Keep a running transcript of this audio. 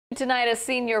Tonight, a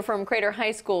senior from Crater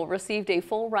High School received a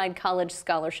full-ride college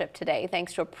scholarship today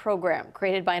thanks to a program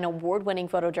created by an award-winning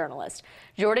photojournalist.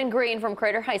 Jordan Green from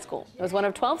Crater High School was one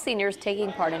of 12 seniors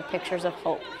taking part in Pictures of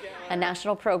Hope, a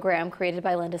national program created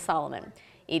by Linda Solomon.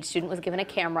 Each student was given a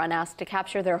camera and asked to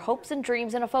capture their hopes and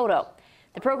dreams in a photo.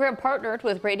 The program partnered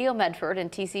with Radio Medford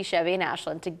and TC Chevy in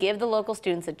Ashland to give the local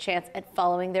students a chance at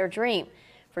following their dream.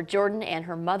 For Jordan and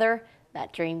her mother,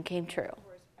 that dream came true.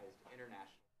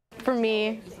 For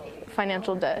me,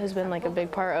 financial debt has been like a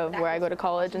big part of where I go to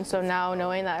college, and so now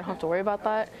knowing that I don't have to worry about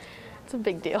that, it's a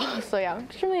big deal. So yeah, I'm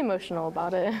extremely emotional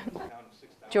about it.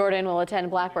 Jordan will attend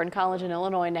Blackburn College in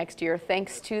Illinois next year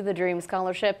thanks to the Dream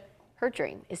Scholarship. Her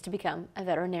dream is to become a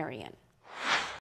veterinarian.